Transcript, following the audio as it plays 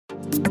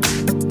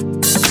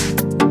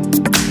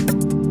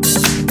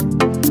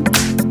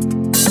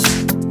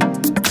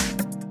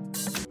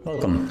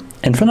Welcome.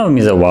 In front of me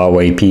is a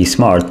HUAWEI P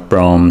Smart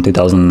from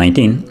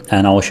 2019,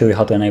 and I will show you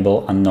how to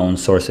enable unknown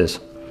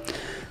sources.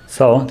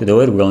 So to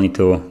do it, we'll need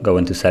to go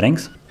into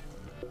settings.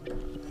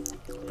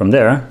 From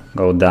there,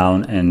 go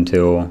down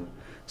into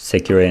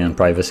security and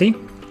privacy,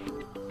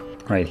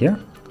 right here.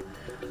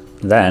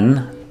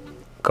 Then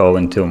go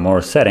into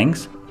more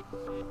settings.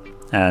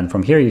 And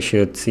from here you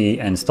should see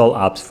install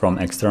apps from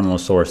external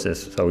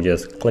sources. So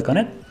just click on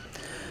it.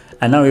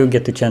 And now you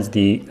get the chance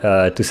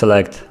to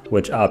select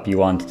which app you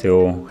want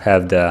to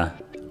have the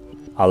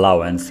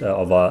allowance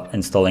of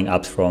installing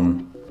apps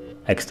from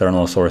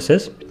external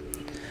sources.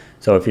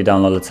 So if you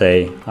download, let's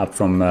say, app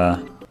from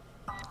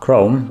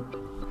Chrome,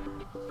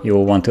 you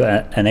will want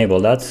to enable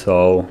that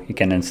so you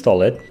can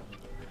install it.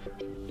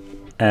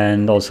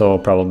 And also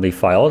probably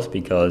files,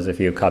 because if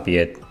you copy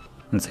it,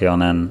 let's say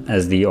on an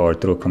SD or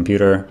through a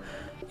computer,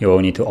 you will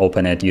need to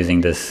open it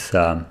using this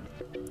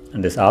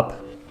app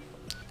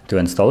to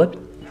install it.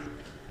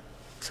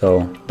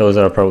 So those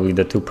are probably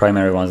the two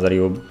primary ones that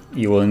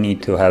you will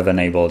need to have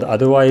enabled.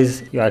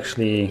 Otherwise, you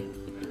actually,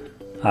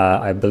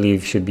 I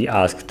believe, should be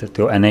asked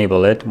to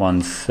enable it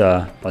once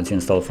you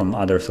install from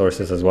other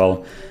sources as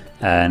well,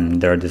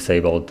 and they're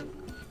disabled.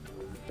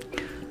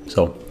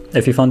 So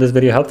if you found this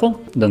video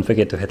helpful, don't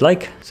forget to hit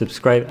like,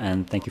 subscribe,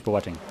 and thank you for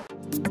watching.